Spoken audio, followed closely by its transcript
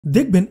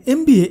দেখবেন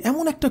এমবিএ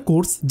এমন একটা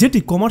কোর্স যেটি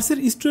কমার্সের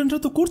স্টুডেন্টরা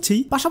তো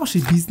করছেই, পাশাপাশি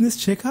বিজনেস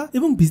শেখা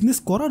এবং বিজনেস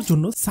করার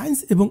জন্য সায়েন্স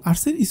এবং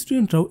আর্টসের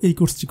স্টুডেন্টরাও এই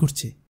কোর্সটি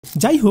করছে।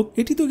 যাই হোক,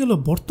 এটি তো গেল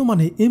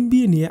বর্তমানে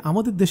এমবিএ নিয়ে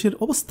আমাদের দেশের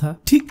অবস্থা।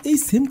 ঠিক এই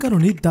সেম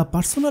কারণেই দ্য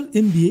পার্সোনাল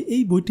এমবিএ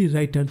এই বইটির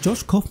রাইটার জশ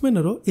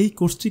খফম্যানেরও এই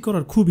কোর্সটি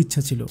করার খুব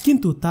ইচ্ছা ছিল,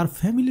 কিন্তু তার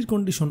ফ্যামিলির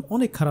কন্ডিশন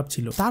অনেক খারাপ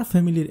ছিল। তার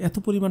ফ্যামিলির এত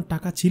পরিমাণ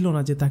টাকা ছিল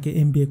না যে তাকে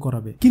এমবিএ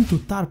করাবে, কিন্তু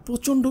তার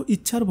প্রচন্ড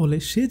ইচ্ছার বলে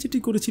সে যেটি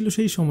করেছিল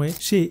সেই সময়ে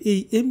সে এই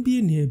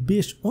এমবিএ নিয়ে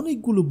বেশ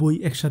অনেকগুলো বই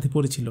একসাথে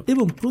পড়েছিল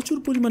এবং প্রচুর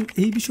পরিমাণ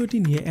এই বিষয়টি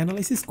নিয়ে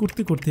অ্যানালাইসিস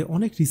করতে করতে,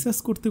 অনেক রিসার্চ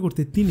করতে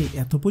করতে তিনি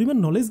এত পরিমাণ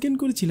নলেজ গেইন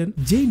করেছিলেন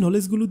যেই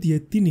নলেজগুলো দিয়ে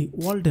তিনি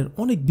ওয়ার্ল্ডের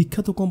অনেক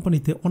বিখ্যাত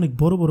কোম্পানিতে অনেক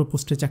বড় বড়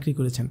পোস্টে চাকরি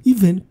করেছেন।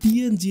 ইভেন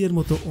পিএনজি এর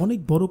মতো অনেক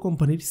বড়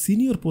কোম্পানির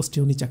সিনিয়র পোস্টে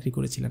উনি চাকরি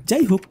করেছিলেন।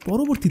 যাই হোক,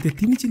 পরবর্তীতে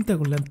তিনি চিন্তা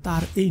করলেন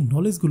তার এই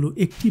নলেজগুলো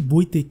একটি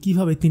বইতে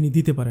কিভাবে তিনি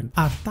দিতে পারেন,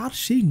 আর তার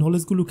সেই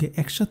নলেজগুলোকে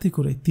একসাথে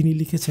করে তিনি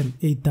লিখেছেন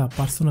এই দ্য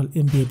পার্সোনাল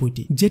এমবিএ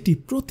বইটি, যেটি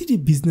প্রতিটি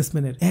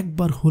বিজনেসম্যানের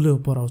একবার হলেও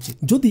পড়া উচিত।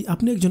 যদি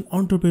আপনি একজন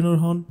এন্টারপ্রেনার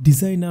হন,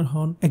 ডিজাইনার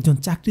হন, একজন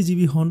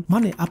চাকরিজীবী হন,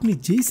 মানে আপনি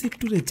যেই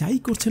সেক্টরে যাই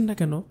করছেন না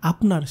কেন,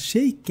 আপনার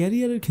সেই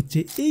ক্যারিয়ারের ক্ষেত্রে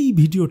এই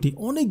ভিডিওটি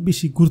অনেক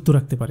বেশি গুরুত্ব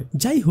রাখতে পারে।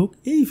 যাই হোক,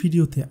 এই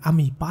ভিডিওতে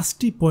আমি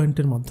 5টি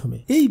পয়েন্টের মাধ্যমে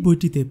এই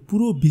বইটিতে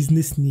পুরো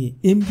বিজনেস নিয়ে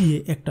এমবিএ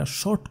একটা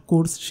শর্ট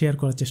কোর্স শেয়ার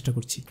করার চেষ্টা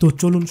করছি। তো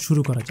চলুন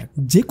শুরু করা যাক।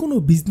 যে কোনো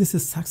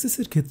বিজনেসের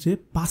সাকসেসের ক্ষেত্রে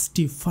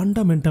 5টি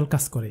ফান্ডামেন্টাল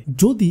কাজ করে।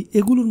 যদি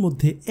এগুলোর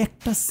মধ্যে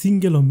একটা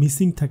সিঙ্গেলও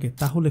মিসিং থাকে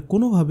তাহলে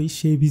কোনোভাবেই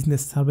সেই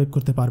বিজনেস সার্ভাইভ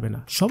করতে পারবে না।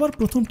 সবার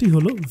প্রথমটি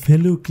হলো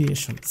value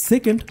creation,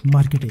 second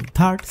marketing,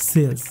 third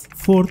sales,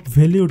 fourth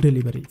value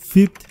delivery,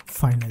 fifth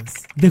finance.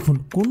 দেখুন,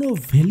 কোনো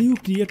ভ্যালু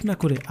ক্রিয়েট না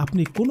করে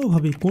আপনি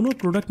কোনোভাবেই কোনো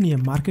প্রোডাক্ট নিয়ে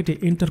মার্কেটে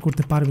এন্টার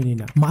করতে পারবেনই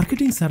না।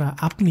 মার্কেটিং ছাড়া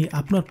আপনি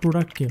আপনার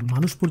প্রোডাক্টকে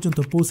মানুষ পর্যন্ত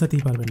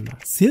পৌঁছাতেই পারবেন না।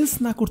 সেলস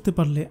না করতে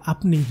পারলে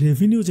আপনি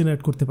রেভিনিউ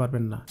জেনারেট করতে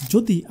পারবেন না।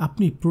 যদি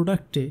আপনি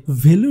প্রোডাক্টে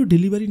ভ্যালু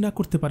ডেলিভারি না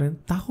করতে পারেন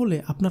তাহলে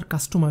আপনার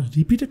কাস্টমার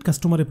রিপিটেড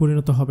কাস্টমারে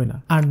পরিণত হবে না।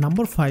 আর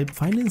নাম্বার 5,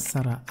 ফাইন্যান্স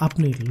ছাড়া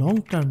আপনি লং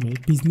টার্মে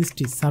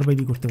বিজনেসটি সার্ভাইভ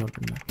করতে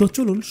পারবেন না। তো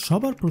চলুন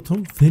সবার প্রথম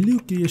ভ্যালু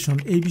ক্রিয়েশন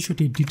এই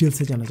বিষয়টি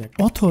ডিটেলসে জানা যাক।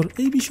 অথর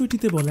এই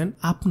বিষয়টিতে বলেন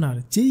আপনার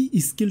যেই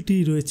স্কিলটি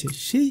রয়েছে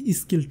সেই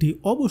স্কিলটি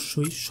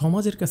অবশ্যই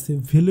সমাজের কাছে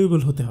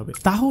ভ্যালুয়েবল হতে হবে,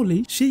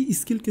 তাহলেই সেই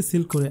স্কিলকে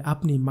সেল করে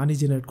আপনি মানি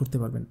জেনারেট করতে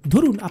পারবেন।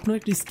 ধরুন আপনার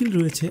একটা স্কিল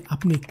রয়েছে,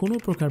 আপনি কোনো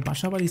প্রকার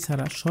বাসাবাড়ি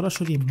ছাড়া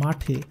সরাসরি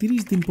মাঠে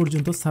 30 দিন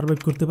পর্যন্ত সার্ভাইভ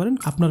করতে পারেন,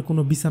 আপনার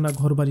কোনো বিছানা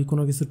ঘরবাড়ি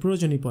কোনো কিছুর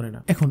প্রয়োজনই পড়ে না।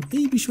 এখন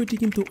এই বিষয়টি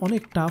কিন্তু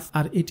অনেক টাফ,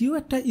 আর এটিও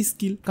একটা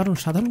স্কিল, কারণ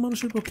সাধারণ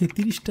মানুষের পক্ষে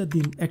 30টা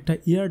দিন একটা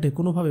ইয়ার্ডে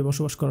কোনোভাবে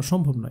বসবাস করা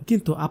সম্ভব নয়,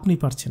 কিন্তু আপনি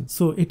পারছেন।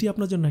 সো এটি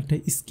আপনার জন্য একটা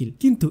স্কিল,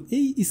 কিন্তু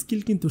এই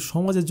স্কিল কিন্তু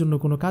সমাজের জন্য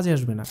কোনো কাজে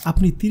আসবে না।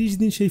 আপনি 30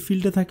 দিন সেই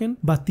ফিল্ডে থাকেন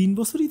বা 3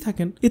 বছরই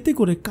থাকেন, এতে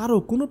করে কারো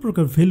কোনো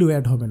প্রকার ভ্যালু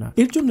অ্যাড হবে না।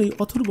 এর জন্যই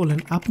অথর বলেন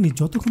আপনি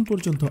যতক্ষণ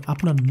পর্যন্ত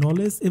আপনার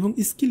নলেজ এবং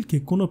স্কিলকে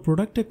কোনো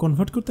প্রোডাক্টে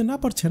কনভার্ট করতে না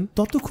পারছেন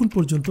ততক্ষণ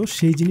পর্যন্ত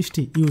সেই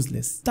জিনিসটি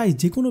ইউজলেস। তাই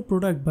যে কোনো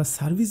প্রোডাক্ট বা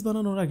সার্ভিস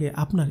বানানোর আগে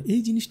আপনার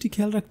এই জিনিসটি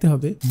খেয়াল রাখতে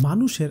হবে,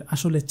 মানুষের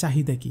আসলে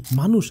চাহিদা কি,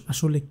 মানুষ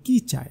আসলে কি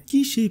চায়, কি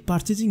সেই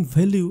পারচেজিং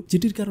ভ্যালু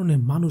যেটির কারণে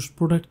মানুষ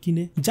প্রোডাক্ট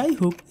কিনে। যাই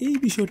হোক, এই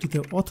বিষয়টিতে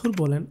অথর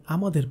বলেন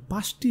আমাদের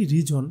 5টি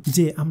রিজন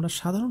যে আমরা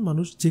সাধারণ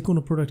মানুষ যে কোনো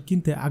প্রোডাক্ট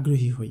কিনতে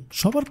আগ্রহী হই।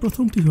 সবার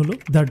প্রথমটি হলো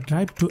দ্য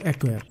ড্রাইভ টু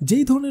অ্যাকোয়ার।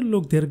 যেই ধরনের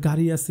লোকদের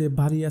গাড়ি আছে,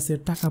 বাড়ি আছে,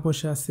 টাকা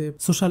পয়সা আছে,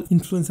 সোশ্যাল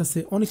ইনফ্লুয়েন্স আছে,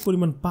 অনেক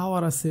পরিমাণ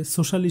পাওয়ার আছে,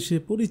 সোশ্যালি সে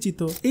পরিচিত,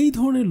 এই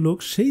ধরনের লোক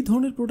সেই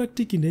ধরনের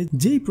প্রোডাক্টটি কিনে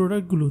যেই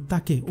প্রোডাক্টগুলো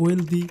তাকে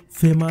ওয়েলদি,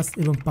 ফেমাস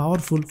এবং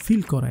পাওয়ারফুল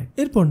ফিল করায়।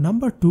 এরপর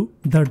number 2,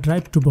 the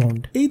drive two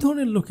bond. এই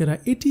ধরনের লোকেরা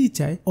এটিই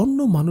চায় অন্য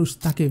মানুষ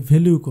তাকে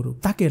ভ্যালু করুক,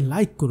 তাকে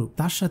লাইক করুক,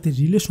 তার সাথে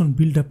রিলেশন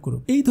বিল্ড আপ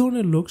করুক। এই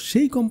ধরনের লোক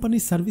সেই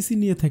কোম্পানির সার্ভিসই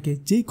নিয়ে থাকে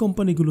যেই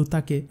কোম্পানিগুলো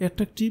তাকে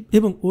অ্যাট্রাকটিভ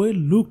এবং ওয়েল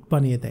লুক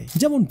বানিয়ে দেয়,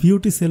 যেমন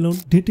বিউটি সেলুন,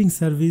 ডেটিং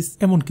সার্ভিস,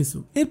 এমন কিছু।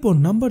 এরপর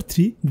number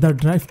 3, the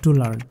drive to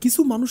learn. কিছু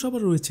মানুষ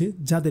আবার রয়েছে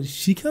যাদের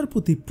শিক্ষার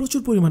প্রতি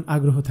প্রচুর পরিমাণ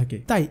আগ্রহ থাকে,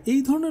 তাই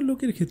এই ধরনের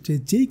লোকের ক্ষেত্রে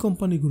যেই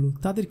কোম্পানিগুলো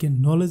তাদেরকে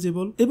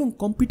নলেজেবল এবং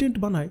কম্পিটেন্ট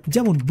বানায়,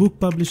 যেমন বুক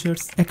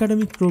publishers,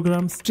 academic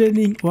programs,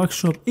 training,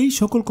 workshop, এই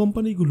সকল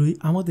কোম্পানিগুলোই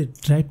আমাদের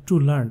ড্রাইভ টু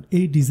লার্ন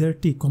এই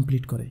ডিজায়ারটি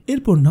কমপ্লিট করে।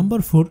 এরপর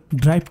নাম্বার 4,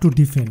 ড্রাইভ টু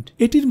ডিফেন্ড।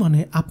 এটির মানে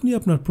আপনি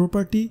আপনার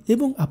প্রপার্টি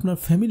এবং আপনার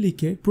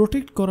ফ্যামিলিকে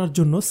প্রোটেক্ট করার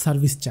জন্য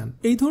সার্ভিস চান।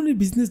 এই ধরনের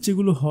বিজনেস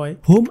যেগুলো হয়,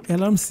 home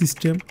alarm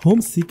system, home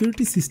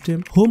security system,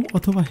 home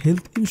অথবা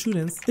হেলথ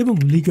ইন্স্যুরেন্স এবং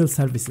লিগ্যাল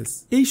সার্ভিসেস,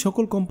 এই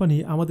সকল কোম্পানি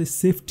আমাদের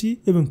সেফটি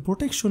এবং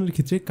প্রোটেকশনের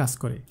ক্ষেত্রে কাজ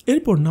করে।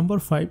 এরপর নাম্বার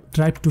 5,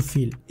 ড্রাইভ টু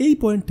ফিল। এই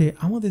পয়েন্টে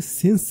আমাদের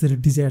সেন্সের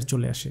ডিজায়ার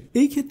চলে আসে।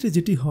 এই ক্ষেত্রে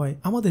যেটি হয়,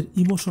 আমাদের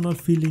emotional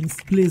feelings,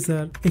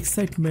 pleasure,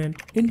 excitement,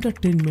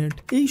 entertainment,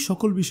 এই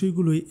সকল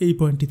বিষয়গুলোই এই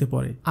পয়েন্টটিতে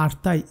পড়ে। আর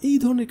তাই এই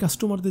ধরনের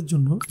কাস্টমারদের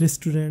জন্য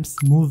রেস্টুরেন্টস,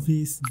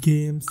 মুভিজ,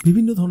 গেমস,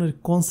 বিভিন্ন ধরনের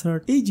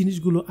কনসার্ট, এই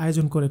জিনিসগুলো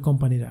আয়োজন করে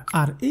কোম্পানিরা,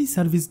 আর এই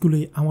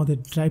সার্ভিসগুলোই আমাদের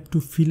ড্রাইভ টু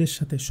ফিলের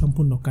সাথে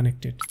সম্পূর্ণ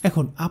কানেক্টেড।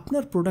 এখন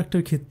আপনার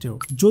প্রোডাক্টের ক্ষেত্রেও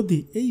যদি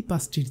এই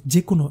পাঁচটির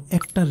যে কোনো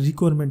একটা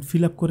রিকোয়ারমেন্ট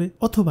ফিল আপ করে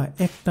অথবা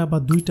একটা বা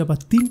দুইটা বা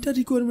তিনটা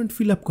রিকোয়ারমেন্ট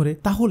ফিল আপ করে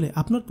তাহলে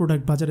আপনার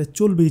প্রোডাক্ট বাজারে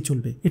চলবেই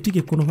চলবে,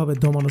 এটিকে কোনোভাবে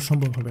দমানো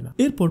সম্ভব হবে না।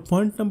 এরপর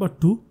পয়েন্ট নাম্বার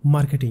 2,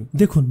 মার্কেটিং।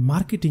 দেখুন,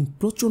 মার্কেটিং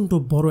প্রচন্ড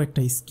বড়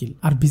একটা স্কিল,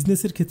 আর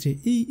বিজনেসের ক্ষেত্রে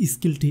এই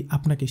স্কিলটি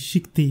আপনাকে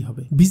শিখতেই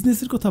হবে।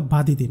 বিজনেসের কথা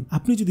বাদই দিন,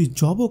 আপনি যদি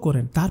জবও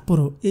করেন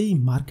তারপরও এই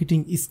মার্কেটিং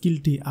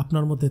স্কিলটি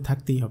আপনার মধ্যে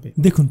থাকতেই হবে।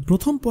 দেখুন,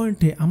 প্রথম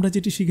পয়েন্টে আমরা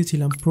যেটি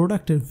শিখেছিলাম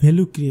প্রোডাক্টের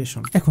ভ্যালু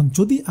ক্রিয়েশন। এখন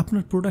যদি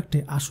আপনার প্রোডাক্টে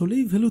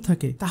আসলেই ভ্যালু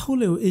থাকে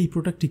তাহলেও এই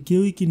প্রোডাক্টটি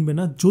কেউই কিনবে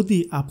না যদি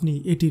আপনি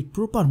এটির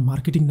প্রপার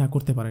মার্কেটিং না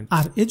করতে পারেন।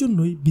 আর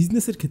এজন্যই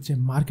বিজনেসের ক্ষেত্রে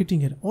মার্কেটিং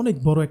এর অনেক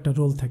বড় একটা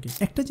রোল থাকে।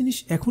 একটা জিনিস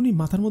এখনই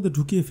মাথার মধ্যে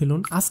ঢুকিয়ে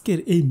ফেলুন, আজকের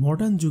এই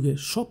মডার্ন যুগে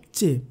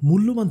সবচেয়ে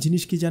মূল্যবান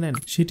জিনিস কি জানেন?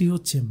 সেটি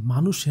হচ্ছে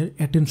মানুষের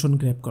অ্যাটেনশন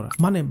গ্র্যাব করা।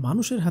 মানে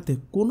মানুষের হাতে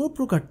কোনো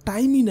প্রকার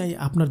টাইমই নাই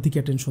আপনার দিকে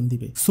অ্যাটেনশন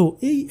দিবে। সো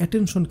এই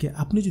অ্যাটেনশনকে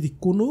আপনি যদি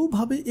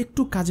কোনোভাবে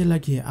একটু কাজে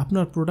লাগিয়ে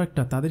আপনার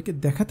প্রোডাক্টটা তাদেরকে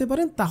দেখাতে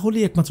পারেন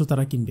তাহলেই একমাত্র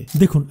তারা কিনবে।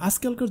 দেখুন,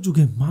 আজকালকার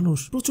যুগে মানুষ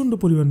প্রচন্ড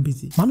পরিমাণ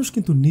বিজি। মানুষ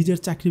কিন্তু নিজের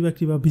চাকরি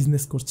বাকরি বা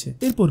বিজনেস করছে,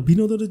 এরপর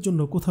বিনোদনের জন্য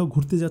কোথাও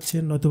ঘুরতে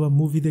যাচ্ছেন, নয়তোবা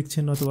মুভি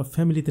দেখছেন, নয়তোবা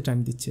ফ্যামিলিতে টাইম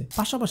দিচ্ছে।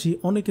 পাশাপাশি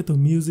অনেকে তো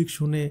মিউজিক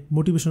শুনে,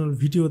 মোটিভেশনাল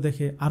ভিডিও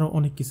দেখে, আরো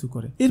অনেক কিছু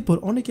করে। এরপর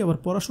অনেকে আবার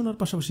পড়াশোনার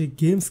পাশাপাশি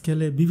গেমস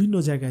খেলে, বিভিন্ন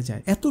জায়গায়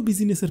যায়। এত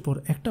বিজনেসের পর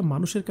একটা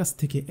মানুষের কাছ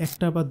থেকে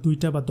একটা বা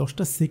দুইটা বা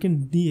 10টা সেকেন্ড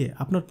নিয়ে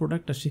আপনার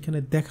প্রোডাক্টটা সেখানে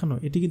দেখানো,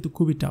 এটি কিন্তু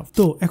খুবই টাফ।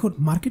 তো এখন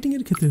মার্কেটিং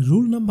এর ক্ষেত্রে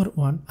রুল নাম্বার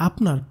 1,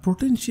 আপনার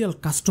পোটেনশিয়াল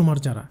কাস্টমার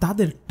যারা,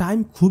 তাদের টাইম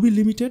খুবই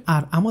লিমিটেড,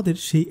 আর আমাদের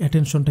সেই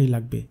অ্যাটেনশনটাই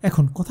লাগবে।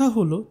 এখন কথা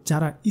হলো,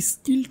 যারা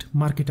স্কিলড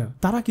মার্কেটার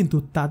তারা কিন্তু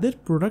তাদের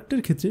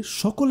প্রোডাক্টের ক্ষেত্রে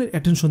সকলের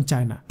অ্যাটেনশন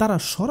চায় না। তারা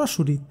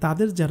সরাসরি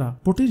তাদের যারা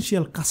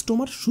পোটেনশিয়াল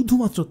কাস্টমার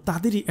শুধুমাত্র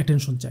তাদেরই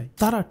অ্যাটেনশন চায়।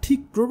 তারা ঠিক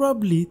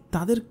প্রবাবলি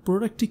তাদের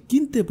প্রোডাক্টটি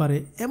কিনতে পারে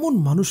এমন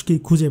মানুষকেই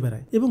খুঁজে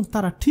বেড়ায় এবং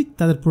তারা ঠিক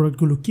তাদের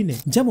প্রোডাক্টগুলো কিনে।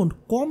 যেমন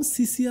কম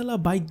সিসিওয়ালা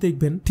বাইক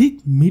দেখবেন ঠিক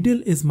মিডল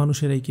এজ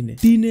মানুষেরাই কিনে,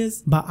 টিনেজ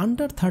বা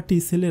আন্ডার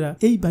 30 ছেলেরা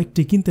এই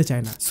বাইকটি কিনতে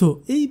চায় না। সো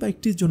এই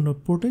বাইকটির জন্য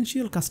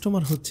পোটেনশিয়াল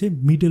কাস্টমার হচ্ছে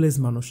মিডল এজ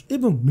মানুষ,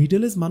 এবং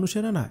মিডল এজ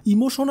মানুষেরা না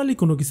ইমোশনালি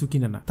কোনো কিছু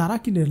কিনে না, তারা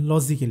কিনে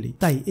লজিক্যালি।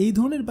 তাই এই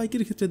ধরনের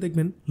বাইকের ক্ষেত্রে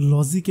দেখবেন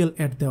লজিক্যাল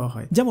অ্যাড দেওয়া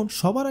হয়। যেমন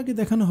সবার আগে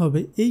দেখানো হবে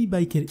এই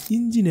বাইকের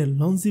ইঞ্জিনের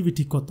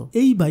লংজিভিটি কত,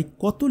 এই বাইক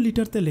কত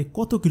লিটার তেলে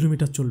কত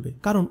কিলোমিটার চলবে,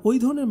 কারণ ওই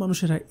ধরনের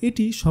মানুষেরা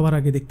এটি সবার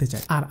আগে দেখতে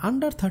চায়। আর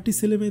আন্ডার 30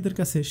 ছেলে মেয়েদের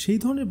কাছে সেই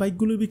ধরনের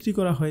বাইকগুলো বিক্রি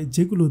করা হয়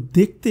যেগুলো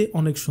দেখতে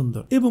অনেক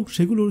সুন্দর এবং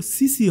সেগুলোর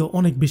সিসিও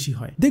অনেক বেশি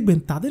হয়। দেখবেন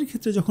তাদের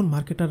ক্ষেত্রে যখন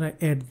মার্কেটাররা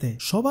অ্যাড দেয়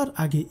সবার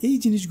আগে এই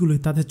জিনিসগুলোই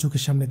তাদের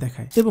চোখের সামনে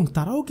দেখায়, এবং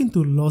তারাও কিন্তু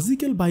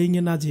লজিক্যাল বাইং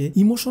এ না যে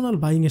ইমোশনাল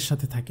বাইং এর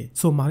সাথে থাকে।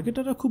 সো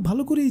মার্কেটাররা খুব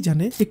ভালো করেই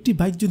জানে একটি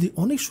বাইক যদি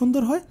অনেক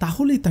সুন্দর হয়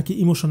তাহলেই তাকে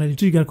ইমোশনালি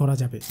ট্রিগার করা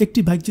যাবে। একটি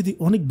বাইক যদি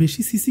অনেক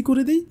বেশি সিসি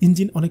করে দেয়,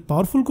 ইঞ্জিন অনেক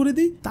পাওয়ারফুল করে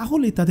দেয়,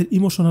 তাহলেই তাদের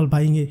ইমোশনাল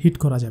বাইং এ হিট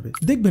করা যাবে।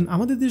 দেখবেন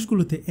আমাদের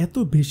দেশগুলোতে এত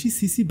বেশি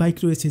সিসি বাইক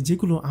রয়েছে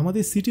যেগুলো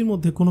আমাদের সিটির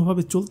মধ্যে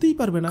কোনোভাবে চলতেই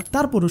পারবে না,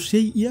 তারপরও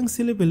সেই ইয়াং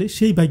ছেলে পেলে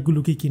সেই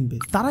বাইকগুলোকে কিনবে।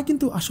 তারা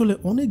কিন্তু আসলে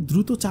অনেক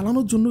দ্রুত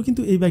চালানোর জন্য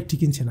কিন্তু এই বাইকটি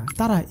কিনছে না,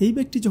 তারা এই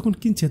বাইকটি যখন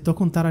কিনছে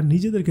তখন তারা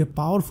নিজেদেরকে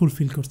পাওয়ারফুল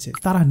ফিল করছে,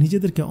 তারা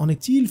নিজেদেরকে অনেক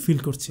চিল ফিল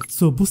করছে।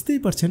 সো বুঝতেই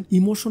পারছেন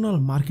ইমোশনাল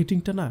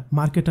মার্কেটিংটা না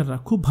মার্কেটাররা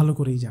খুব ভালো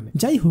করেই জানে।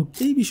 যাই হোক,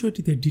 এই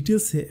বিষয়টিতে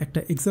ডিটেলসে একটা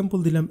এক্সাম্পল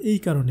দিলাম এই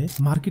কারণে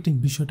মার্কেটিং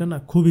বিষয়টা না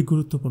খুবই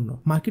গুরুত্বপূর্ণ।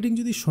 মার্কেটিং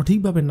যদি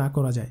সঠিকভাবে না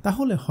করা যায়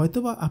তাহলে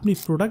হয়তোবা আপনি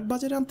প্রোডাক্ট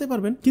বাজারে আনতে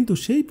পারবেন, কিন্তু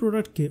সেই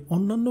প্রোডাক্টকে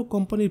অন্যান্য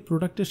কোম্পানির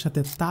প্রোডাক্টের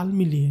সাথে তাল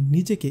মিলিয়ে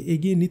নিজেকে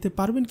এগিয়ে নিতে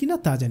পারবেন কিনা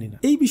তা জানি না।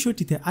 এই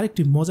বিষয়টিতে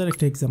আরেকটি মজার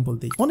একটা এক্সাম্পল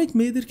দিই। অনেক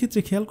মেয়েদের ক্ষেত্রে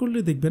খেয়াল করলে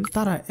দেখবেন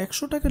তারা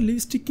 100 টাকার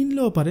লিপস্টিক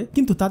কিনলেও পারে,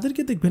 কিন্তু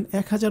তাদেরকে দেখবেন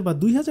 1000 বা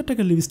 2000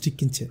 টাকার লিপস্টিক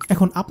কিনছে।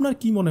 এখন আপনার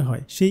কি মনে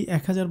হয় সেই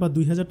 1000 বা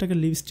 2000 টাকার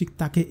লিপস্টিক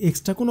তাকে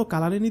এক্সট্রা কোনো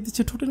কালার এনে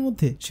দিচ্ছে ঠোঁটের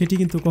মধ্যে? সেটি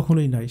কিন্তু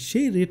কখনোই নয়,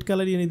 সেই রেড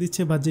কালার এনে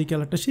দিচ্ছে বা যেই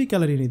কালারটা সেই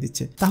কালার এনে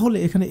দিচ্ছে। তাহলে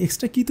এখানে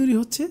এক্সট্রা কি তৈরি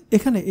হচ্ছে?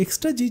 এখানে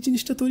এক্সট্রা যে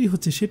জিনিসটা তৈরি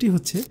হচ্ছে সেটি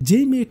হচ্ছে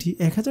যেই মেয়েটি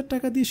 1000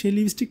 টাকা দিয়ে সেই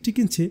লিপস্টিকটি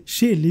কিনছে,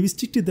 সে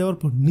লিপস্টিকটি দেওয়ার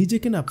পর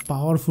নিজেকে না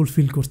পাওয়ারফুল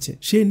ফিল করছে,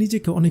 সে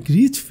নিজেকে অনেক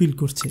রিচ ফিল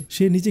করছে,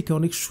 সে নিজেকে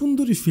অনেক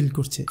সুন্দরী ফিল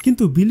করছে।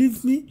 কিন্তু বিলিভ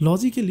মি,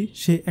 লজিক্যালি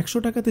সে 100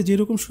 টাকাতে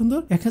যেরকম সুন্দর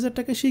 1000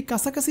 টাকায় সেই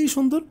কাছাকাছি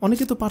সুন্দর।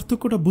 অনেকে তো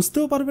পার্থক্যটা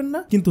বুঝতেও পারবেন না,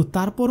 কিন্তু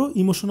তারপরও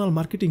ইমোশনাল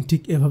মার্কেটিং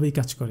ঠিক এভাবেই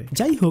কাজ করে।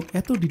 যাই হোক,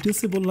 এত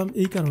ডিটেলসে বললাম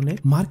এই কারণে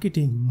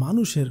মার্কেটিং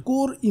মানুষের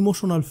কোর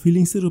ইমোশনাল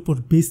ফিলিংস এর উপর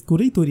বেস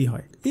করেই তৈরি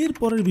হয়। এর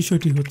পরের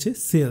বিষয়টি হচ্ছে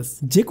সেলস।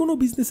 যে কোনো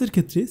বিজনেসের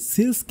ক্ষেত্রে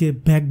সেলসকে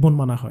ব্যাকবোন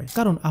মানা হয়,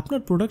 কারণ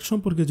আপনার প্রোডাক্ট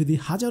সম্পর্কে যদি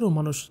হাজারো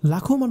মানুষ,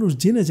 লাখো মানুষ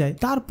জেনে যায়,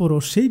 তারপরও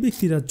সেই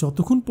ব্যক্তিরা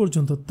যতক্ষণ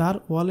পর্যন্ত তার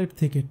ওয়ালেট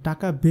থেকে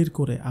টাকা বের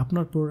করে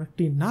আপনার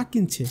প্রোডাক্টটি না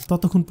কিনছে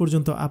ততক্ষণ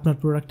পর্যন্ত আপনার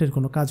প্রোডাক্টের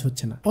কোনো কাজ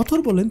হচ্ছে না। অথর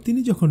বলেন তিনি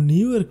যখন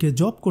নিউ ইয়র্কে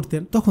জব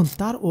করতেন তখন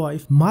তার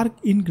ওয়াইফ মার্ক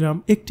ইনগ্রাম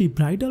একটি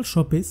ব্রাইডাল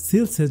শপে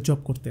সেলসের জব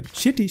করতেন।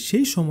 সেটি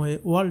সেই সময়ে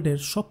ওয়ার্ল্ডের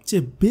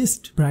সবচেয়ে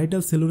বেস্ট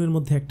ব্রাইডাল সেলুনের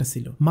মধ্যে একটা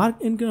ছিল। মার্ক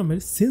ইনগ্রামের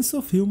সেন্স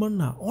অফ হিউমার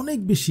না অনেক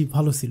বেশি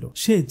ভালো ছিল।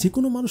 সে যে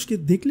কোনো মানুষকে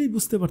দেখলেই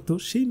বুঝতে পারতো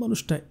সেই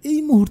মানুষটা এই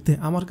মুহূর্তে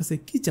আমার কাছে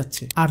কি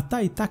চাচ্ছে, আর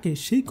তাই তাকে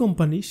সেই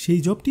কোম্পানি সেই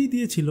জবটি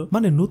দিয়েছিল।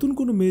 মানে নতুন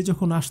কোনো মেয়ে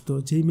যখন আসতো,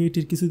 যেই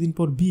মেয়েটির কিছুদিন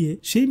পর বিয়ে,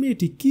 সেই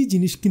মেয়েটি কি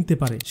জিনিস কিনতে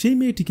পারে, সেই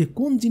মেয়েটিকে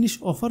কোন জিনিস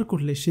অফার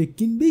করলে সে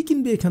কিনবেই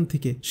কিনবে এখান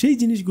থেকে, সেই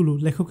জিনিসগুলো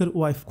লেখকের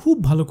ওয়াইফ খুব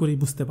ভালো করেই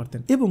বুঝতে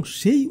পারতেন, এবং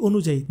সেই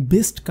অনুযায়ী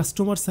বেস্ট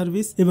কাস্টমার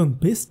সার্ভিস এবং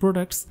বেস্ট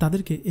প্রোডাক্টস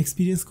তাদেরকে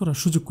এক্সপিরিয়েন্স করার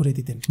সুযোগ করে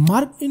দিতেন।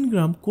 মার্ক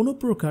ইনগ্রাম কোনো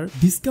প্রকার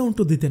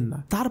ডিসকাউন্টও দিতেন না,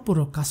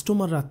 তারপরও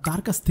কাস্টমাররা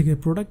তার কাছ থেকে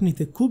প্রোডাক্ট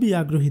নিতে খুবই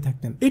আগ্রহী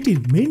থাকতেন। এটির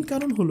মেইন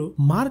কারণ হলো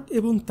মার্ক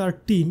এবং তার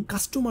টিম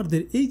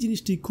কাস্টমারদের এই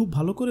জিনিসটি খুব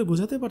ভালো করে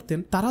বোঝাতে পারতেন,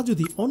 তারা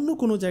যদি অন্য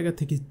কোনো জায়গা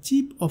থেকে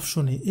চিপ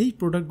অপশনে এই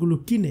প্রোডাক্টগুলো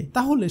কিনে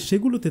তাহলে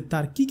সেগুলোতে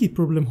তার কি কি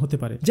প্রবলেম হতে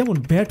পারে, যেমন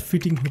ব্যাড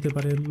ফিটিং হতে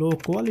পারে, লো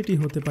কোয়ালিটি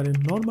হতে পারে,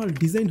 নর্মাল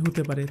ডিজাইন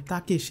হতে পারে,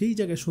 তাকে সেই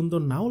জায়গায় সুন্দর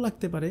নাও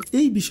লাগতে পারে।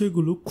 এই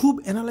বিষয়গুলো খুব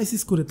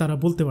অ্যানালাইসিস করে তারা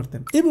বলতে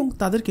পারতেন এবং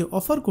তাদেরকে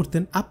অফার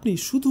করতেন, আপনি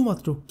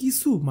শুধুমাত্র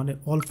কিছু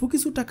অল্প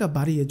কিছু টাকা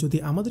বাড়িয়ে যদি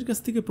আমাদের কাছ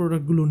থেকে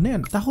প্রোডাক্টগুলো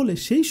নেন তাহলে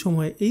সেই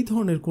সময়ে এই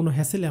ধরনের কোনো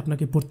হ্যাসেলে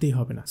আপনাকে পড়তেই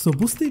হবে না। সো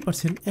বুঝতেই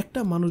পারছেন, একটা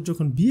মানুষ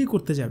যখন বিয়ে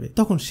করতে যাবে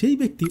তখন সেই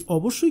ব্যক্তি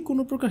অবশ্যই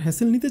কোনো প্রকার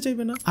হ্যাসেল নিতে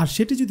চাইবে না, আর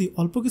সেটি যদি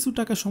অল্প কিছু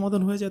টাকা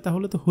সমাধান হয়ে যায়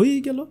তাহলে তো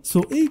হয়েই গেল। সো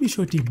এই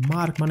বিষয়টি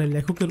মার্ক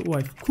লেখকের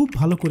ওয়াইফ খুব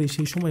ভালো করে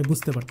সেই সময়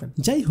বুঝতে পারতেন।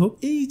 যাই হোক,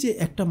 এই যে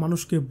একটা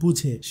মানুষকে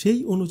বুঝে সেই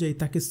অনুযায়ী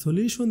তাকে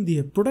সলিউশন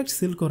দিয়ে প্রোডাক্ট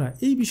সেল করা,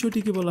 এই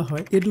বিষয়টিকে বলা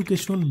হয়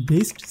এডুকেশন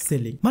বেসড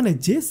সেলিং।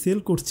 যে সেল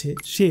করছে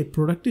সে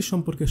প্রোডাক্টের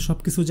সম্পর্কে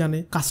সবকিছু জানে,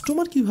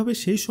 কাস্টমার কিভাবে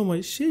সেই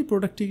সময় সেই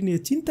প্রোডাক্টটি নিয়ে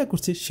চিন্তা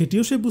করছে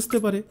সেটিও সে বুঝতে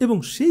পারে এবং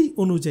সেই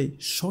অনুযায়ী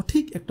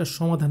সঠিক একটা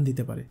সমাধান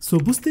দিতে পারে। সো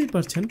বুঝতেই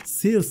পারছেন,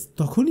 সেলস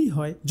তখনই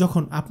হয়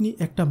যখন আপনি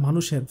একটা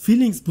মানুষের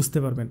ফিলিংস বুঝতে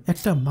পারবেন,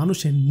 একটা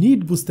মানুষের নিড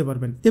বুঝতে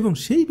পারবেন এবং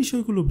সেই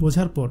বিষয়গুলো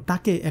বোঝার পর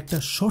তাকে একটা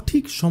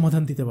সঠিক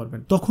সমাধান দিতে পারবেন,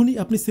 তখনই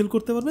আপনি সেল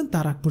করতে পারবেন,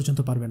 তার আগ পর্যন্ত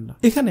পারবেন না।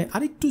 এখানে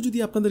আরেকটু যদি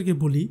আপনাদেরকে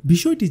বলি,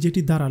 বিষয়টি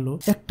যেটি দাঁড়ালো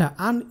একটা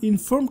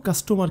আনইনফর্মড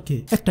কাস্টমারকে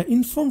একটা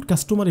ইনফর্মড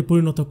কাস্টমারে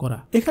পরিণত করা।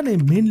 এখানে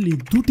মেইনলি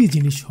দুটি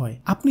জিনিস হয়।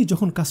 আপনি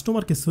যখন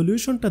কাস্টমারকে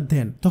সলিউশনটা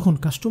দেন তখন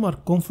কাস্টমার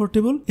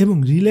কমফোর্টেবল এবং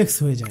রিল্যাক্স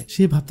হয়ে যায়,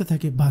 সে ভাবতে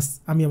থাকে বাস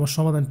আমি আমার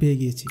সমাধান পেয়ে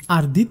গিয়েছি।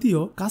 আর দ্বিতীয়,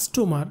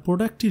 কাস্টমার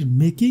প্রোডাক্টটির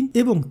মেকিং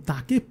এবং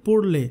তাকে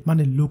পড়লে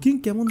লুকিং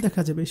কেমন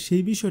দেখা যাবে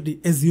সেই বিষয়টি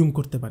এজিউম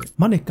করতে পারে,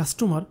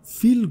 কাস্টমার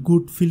ফিল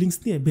গুড ফিলিংস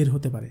নিয়ে বের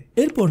হতে পারে।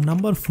 এরপর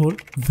নাম্বার 4,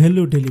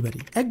 ভ্যালু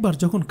ডেলিভারি। একবার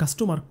যখন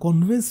কাস্টমার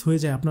কনভিন্স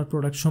হয়ে যায় আপনার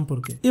প্রোডাক্ট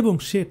সম্পর্কে এবং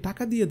সে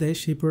টাকা দিয়ে দেয়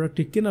সেই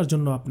প্রোডাক্টটি কেনার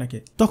জন্য আপনাকে,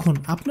 তখন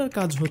আপনার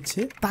কাজ হচ্ছে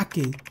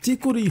তাকে যে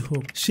করেই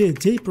হোক সে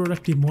যেই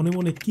প্রোডাক্টটি মনে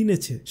মনে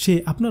কিনেছে, সে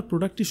আপনার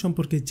প্রোডাক্টটি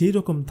সম্পর্কে যেই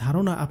রকম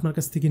ধারণা আপনার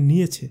কাছ থেকে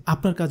নিয়েছে,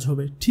 আপনার কাজ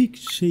হবে ঠিক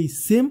সেই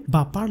সেম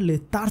বা পারলে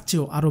তার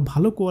চেয়েও আরো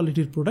ভালো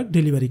কোয়ালিটির প্রোডাক্ট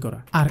ডেলিভারি করা।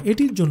 আর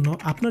এটির জন্য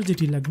আপনার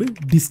যেটি লাগবে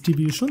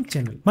ডিস্ট্রিবিউশন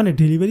চ্যানেল।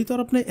 ডেলিভারি তো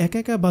আর আপনি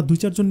একা বা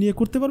 2-4 জন নিয়ে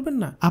করতে পারবেন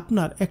না,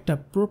 আপনার একটা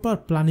প্রপার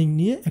প্ল্যানিং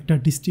নিয়ে একটা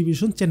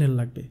ডিস্ট্রিবিউশন চ্যানেল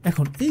লাগবে।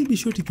 এখন এই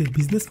বিষয়টিতে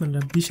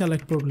বিজনেসম্যানরা বিশাল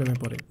এক প্রবলেমে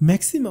পড়ে।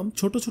 ম্যাক্সিমাম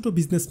ছোট ছোট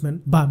বিজনেসম্যান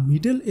বা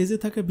মিডল এজে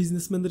থাকা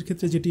বিজনেসম্যানদের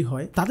ক্ষেত্রে যেটি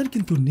হয়, তাদের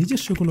কিন্তু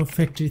নিজস্ব কোনো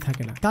ফ্যাক্টরি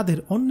থাকে না, তাদের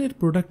অন্যের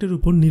প্রোডাক্টের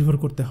উপর নির্ভর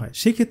করতে হয়।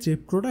 সেক্ষেত্রে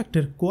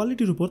প্রোডাক্টের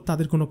কোয়ালিটির উপর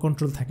তাদের কোনো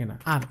কন্ট্রোল থাকে না।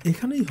 আর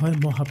এখানেই হয়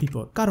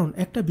মহাবিপদ, কারণ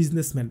একটা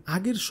বিজনেসম্যান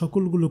আগের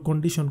সকলগুলো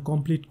কন্ডিশন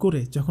কমপ্লিট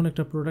করে যখন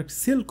একটা প্রোডাক্ট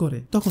সেল করে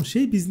তখন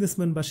সেই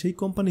বিজনেসম্যান বা সেই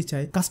কোম্পানি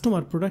চায়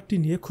কাস্টমার প্রোডাক্টটি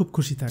নিয়ে খুব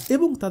খুশি থাকে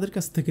এবং তাদের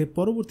কাছ থেকে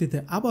পরবর্তীতে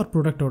আবার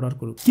প্রোডাক্ট অর্ডার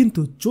করুক।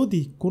 কিন্তু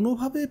যদি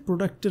কোনোভাবে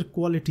প্রোডাক্টের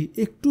কোয়ালিটি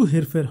একটু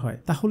হেরফের হয়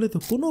তাহলে তো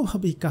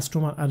কোনোভাবেই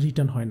কাস্টমার আর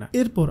রিটার্ন হয় না।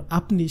 এরপর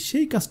আপনি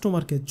সেই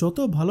কাস্টমারকে যত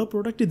ভালো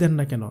প্রোডাক্টই দেন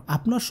না কেন,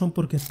 আপনার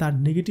সম্পর্কে তার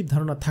নেগেটিভ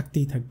ধারণা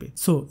থাকতেই থাকবে।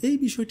 সো এই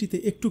বিষয়টিতে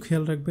একটু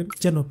খেয়াল রাখবেন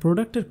যেন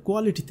প্রোডাক্টের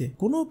কোয়ালিটিতে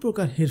কোনো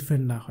প্রকার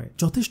হেরফের না হয়।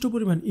 যথেষ্ট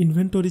পরিমাণ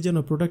ইনভেন্টরি যেন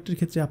প্রোডাক্টের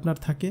ক্ষেত্রে আপনার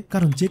থাকে,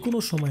 কারণ যে কোনো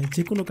সময়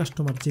যে কোনো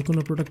কাস্টমার যে কোনো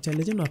প্রোডাক্ট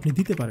চাইলে যেন আপনি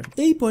দিতে পারেন।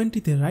 এই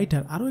পয়েন্টটিতে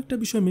রাইটার আরো একটা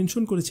বিষয়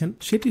মেনশন করেছেন,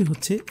 সেটি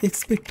হচ্ছে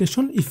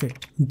এক্সপেকটেশন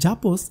ইফেক্ট।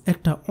 জাপোস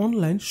একটা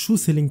অনলাইন শু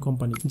সেলিং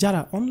কোম্পানি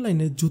যারা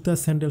অনলাইনে জুতা,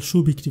 স্যান্ডেল, শু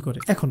বিক্রি করে।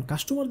 এখন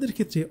কাস্টমারদের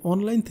ক্ষেত্রে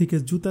অনলাইন থেকে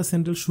জুতা,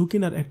 স্যান্ডেল, শু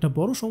কেনার একটা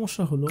বড়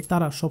সমস্যা হলো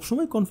তারা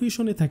সবসময়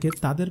কনফিউশনে থাকে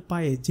তাদের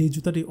পায়ে যে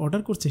জুতাটি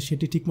অর্ডার করছে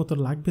সেটি ঠিকমতো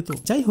লাগবে তো।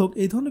 যাই হোক,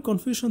 এই ধরনের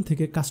কনফিউশন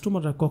থেকে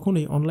কাস্টমাররা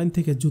কখনোই অনলাইন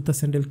থেকে জুতা,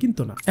 স্যান্ডেল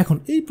কিনতো না। এখন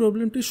এই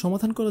প্রবলেমটির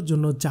সমাধান করার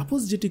জন্য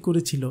জাপোস যেটি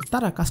করেছিল,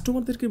 তারা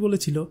কাস্টমারদেরকে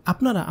বলেছিল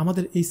আপনারা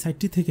আমাদের এই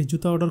সাইটটি থেকে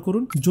জুতা অর্ডার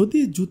করুন, যদি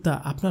জুতা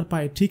আপনার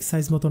পায়ে ঠিক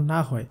সাইজ মতো না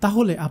হয়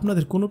তাহলে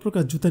আপনাদের কোনো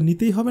প্রকার জুতা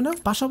নিতেই হবে না,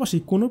 পাশাপাশি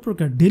কোনো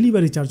প্রকার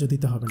ডেলিভারি চার্জও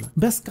দিতে হবে না।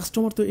 ব্যাস,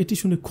 কাস্টমার তো এটি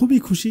শুনে খুবই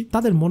খুশি।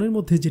 তাদের মনের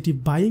মধ্যে যেটি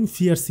বাইং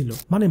ফিয়ার ছিল,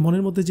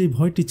 মনের মধ্যে যে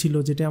ভয়টি ছিল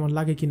যেটা আমার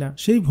লাগে কিনা,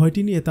 সেই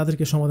ভয়টি নিয়ে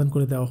তাদেরকে সমাধান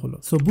করে দেওয়া হলো।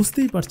 সো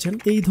বুঝতেই পারছেন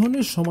এই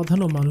ধরনের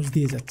সমাধানও মানুষ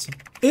দিয়ে যাচ্ছে।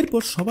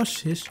 এরপর সবার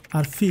শেষ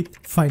আর ফিফথ,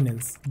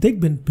 ফাইন্যান্স।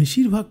 দেখবেন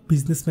বেশিরভাগ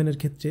বিজনেসম্যানের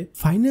ক্ষেত্রে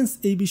ফাইন্যান্স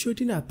এই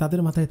বিষয়টি না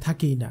তাদের মাথায়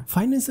থাকেই না।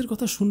 ফাইন্যান্সের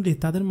কথা শুনলে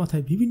তাদের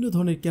মাথায় বিভিন্ন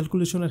ধরনের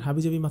ক্যালকুলেশনের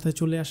হাবিজাবি মাথায়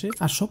চলে আসে,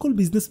 আর সকল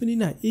বিজনেসম্যানই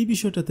না এই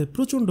বিষয়টাতে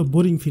প্রচন্ড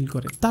বোরিং ফিল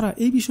করে। তারা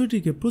এই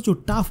বিষয়টিকে প্রচুর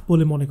টাফ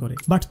বলে মনে করে।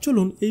 বাট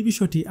চলুন এই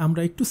বিষয়টি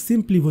আমরা একটু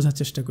সিম্পলি বোঝার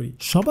চেষ্টা করি।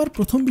 সবার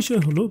প্রথম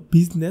বিষয় হলো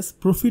বিজনেস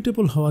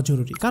প্রফিটেবল হওয়া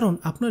জরুরি, কারণ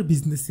আপনার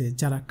বিজনেসে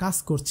যারা কাজ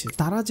করছে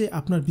তারা যে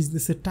আপনার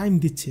বিজনেসে টাইম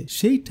দিচ্ছে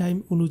সেই টাইম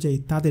অনুযায়ী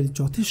তাদের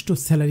যথেষ্ট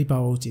স্যালারি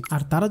পাওয়া উচিত।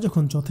 আর তারা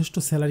যখন যথেষ্ট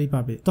স্যালারি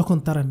পাবে তখন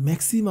তারা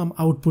ম্যাক্সিমাম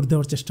আউটপুট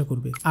দেওয়ার চেষ্টা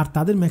করবে, আর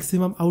তাদের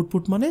ম্যাক্সিমাম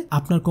আউটপুট মানে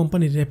আপনার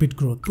কোম্পানির র্যাপিড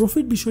গ্রোথ।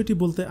 প্রফিট বিষয়টি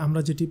বলতে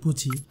আমরা যেটি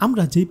বুঝি,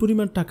 আমরা যেই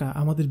পরিমাণ টাকা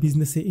আমাদের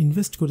বিজনেসে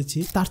ইনভেস্ট করেছি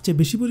তার চেয়ে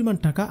বেশি পরিমাণ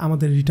টাকা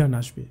আমাদের রিটার্ন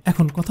আসবে।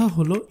 এখন কথা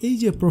হলো এই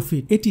যে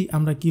প্রফিট, এটি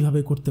আমরা কিভাবে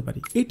করতে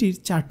পারি? এটির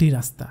 4টি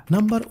রাস্তা।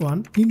 Number 1,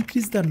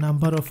 increase the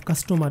number of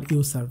customer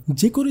you serve.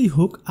 যে করেই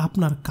হোক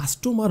আপনার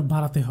কাস্টমার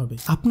বাড়াতে হবে।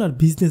 আপনার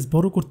বিজনেস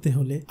বড় করতে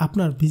হলে,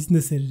 আপনার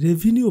বিজনেসের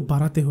রেভিনিউ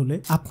বাড়াতে হলে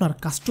আপনার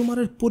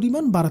কাস্টমারের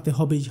পরিমাণ বাড়াতে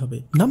হবেই হবে।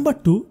 Number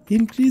 2,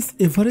 increase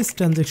average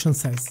transaction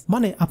size,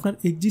 মানে আপনার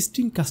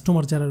এক্সিস্টিং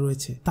কাস্টমার যারা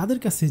রয়েছে তাদের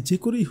কাছে যে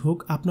করেই হোক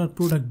আপনার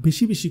প্রোডাক্ট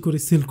বেশি বেশি করে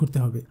সেল করতে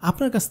হবে।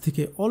 আপনার কাছ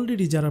থেকে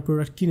অলরেডি যারা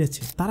প্রোডাক্ট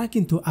কিনেছে তারা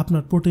কিন্তু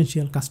আপনার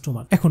পোটেনশিয়াল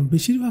কাস্টমার। এখন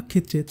বেশিরভাগ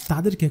ক্ষেত্রে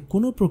তাদেরকে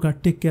কোনো প্রকার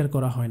টেক কেয়ার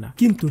করা হয় না,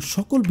 কিন্তু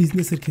সকল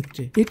বিজনেসের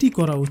ক্ষেত্রে এটি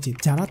করা উচিত।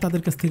 যারা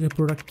তাদের কাছ থেকে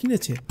প্রোডাক্ট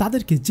কিনেছে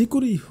তাদেরকে যে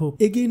করেই হোক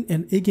again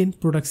and again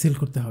product sell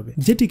করতে হবে,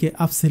 যেটিকে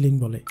আপসেলিং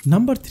বলে।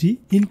 Number 3,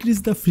 increase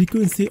the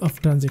frequency of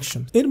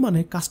transaction. এর মানে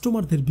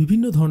কাস্টমারদের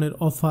বিভিন্ন ধরনের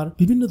অফার,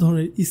 বিভিন্ন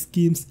ধরনের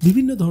স্কিমস,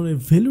 বিভিন্ন ধরনের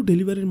ভ্যালু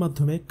ডেলিভারির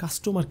মাধ্যমে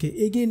কাস্টমারকে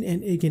এগেইন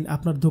এন্ড এগেইন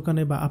আপনার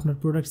দোকানে বা আপনার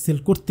প্রোডাক্ট সেল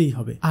করতেই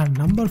হবে। আর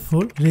নাম্বার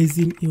 4,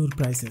 রেইজিং ইউর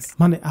প্রাইসেস,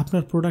 মানে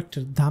আপনার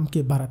প্রোডাক্টের দামকে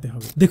বাড়াতে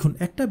হবে। দেখুন,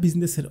 একটা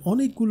বিজনেসের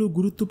অনেকগুলো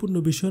গুরুত্বপূর্ণ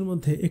বিষয়ের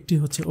মধ্যে একটি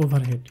হচ্ছে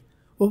ওভারহেড।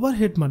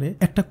 ওভারহেড মানে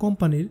একটা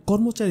কোম্পানির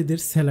কর্মচারীদের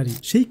স্যালারি,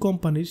 সেই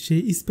কোম্পানির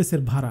সেই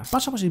স্পেসের ভাড়া,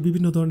 পাশাপাশি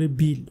বিভিন্ন ধরনের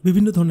বিল,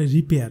 বিভিন্ন ধরনের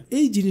রিপেয়ার।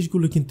 এই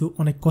জিনিসগুলো কিন্তু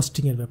অনেক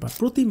কস্টিং এর ব্যাপার।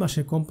 প্রতি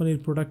মাসে কোম্পানির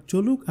প্রোডাক্ট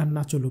চলুক আর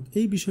না চলুক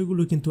এই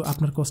বিষয়গুলো কিন্তু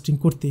আপনার কস্টিং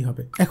করতেই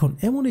হবে। এখন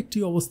এমন একটি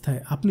অবস্থায়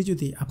আপনি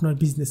যদি আপনার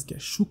বিজনেসকে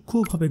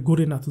সূক্ষ্মভাবে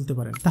গড়ে না তুলতে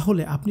পারেন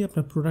তাহলে আপনি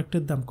আপনার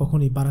প্রোডাক্টের দাম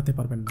কখনোই বাড়াতে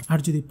পারবেন না। আর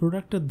যদি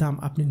প্রোডাক্টের দাম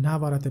আপনি না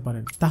বাড়াতে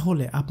পারেন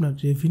তাহলে আপনার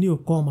রেভিনিউ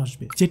কম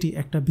আসবে, যেটি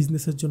একটা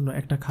বিজনেসের জন্য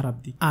একটা খারাপ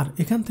দিক। আর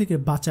এখান থেকে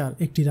বাঁচার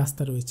একটি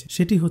রাস্তা রয়েছে,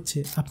 সেটি হচ্ছে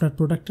আপনার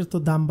প্রোডাক্টের তো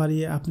দাম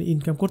বাড়িয়ে আপনি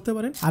ইনকাম করতে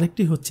পারেন,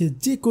 আরেকটি হচ্ছে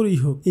যে করেই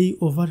হোক এই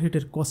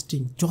ওভারহেডের কস্টিং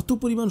যত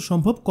পরিমাণ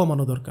সম্ভব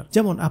কমানো দরকার।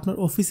 যেমন আপনার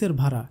অফিসের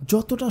ভাড়া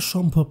যতটা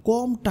সম্ভব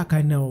কম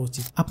টাকায় নেওয়া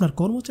উচিত। আপনার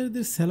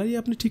কর্মচারীদের স্যালারি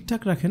আপনি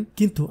ঠিকঠাক রাখেন,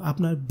 কিন্তু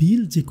আপনার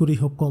বিল যে করেই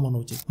হোক কমানো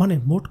উচিত। মানে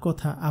মোট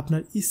কথা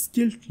আপনার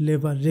স্কিলড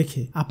লেবার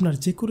রেখে আপনার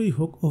যে করেই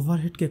হোক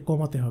ওভারহেডকে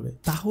কমাতে হবে,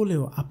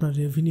 তাহলেও আপনার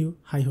রেভিনিউ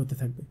হাই হতে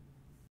থাকবে।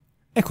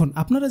 এখন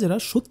আপনারা যারা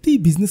সত্যিই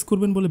বিজনেস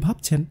করবেন বলে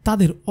ভাবছেন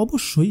তাদের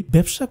অবশ্যই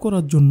ব্যবসা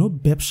করার জন্য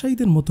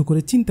ব্যবসায়ীদের মতো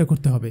করে চিন্তা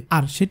করতে হবে।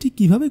 আর সেটি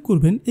কিভাবে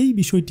করবেন এই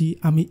বিষয়টি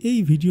আমি এই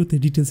ভিডিওতে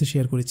ডিটেলসে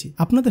শেয়ার করেছি।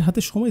 আপনাদের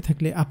হাতে সময়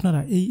থাকলে আপনারা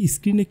এই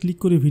স্ক্রিনে ক্লিক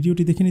করে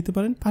ভিডিওটি দেখে নিতে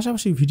পারেন।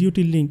 পাশাপাশি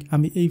ভিডিওটির লিংক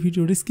আমি এই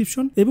ভিডিও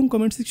ডেসক্রিপশন এবং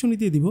কমেন্ট সেকশনে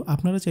দিয়ে দিব,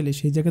 আপনারা চাইলে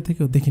সেই জায়গা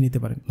থেকেও দেখে নিতে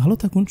পারেন। ভালো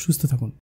থাকুন, সুস্থ থাকুন।